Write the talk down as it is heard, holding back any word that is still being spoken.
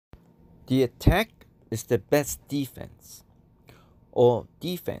The attack is the best defense, or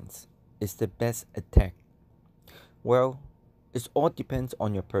defense is the best attack. Well, it all depends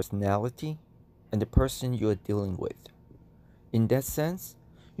on your personality and the person you are dealing with. In that sense,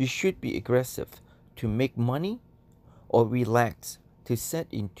 you should be aggressive to make money or relax to set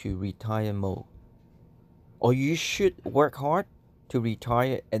into retire mode. Or you should work hard to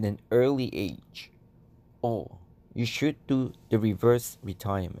retire at an early age. Or you should do the reverse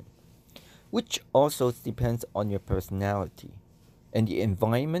retirement, which also depends on your personality and the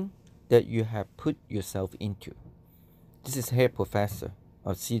environment that you have put yourself into. This is Hair Professor.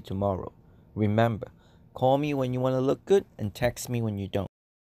 I'll see you tomorrow. Remember, call me when you want to look good and text me when you don't.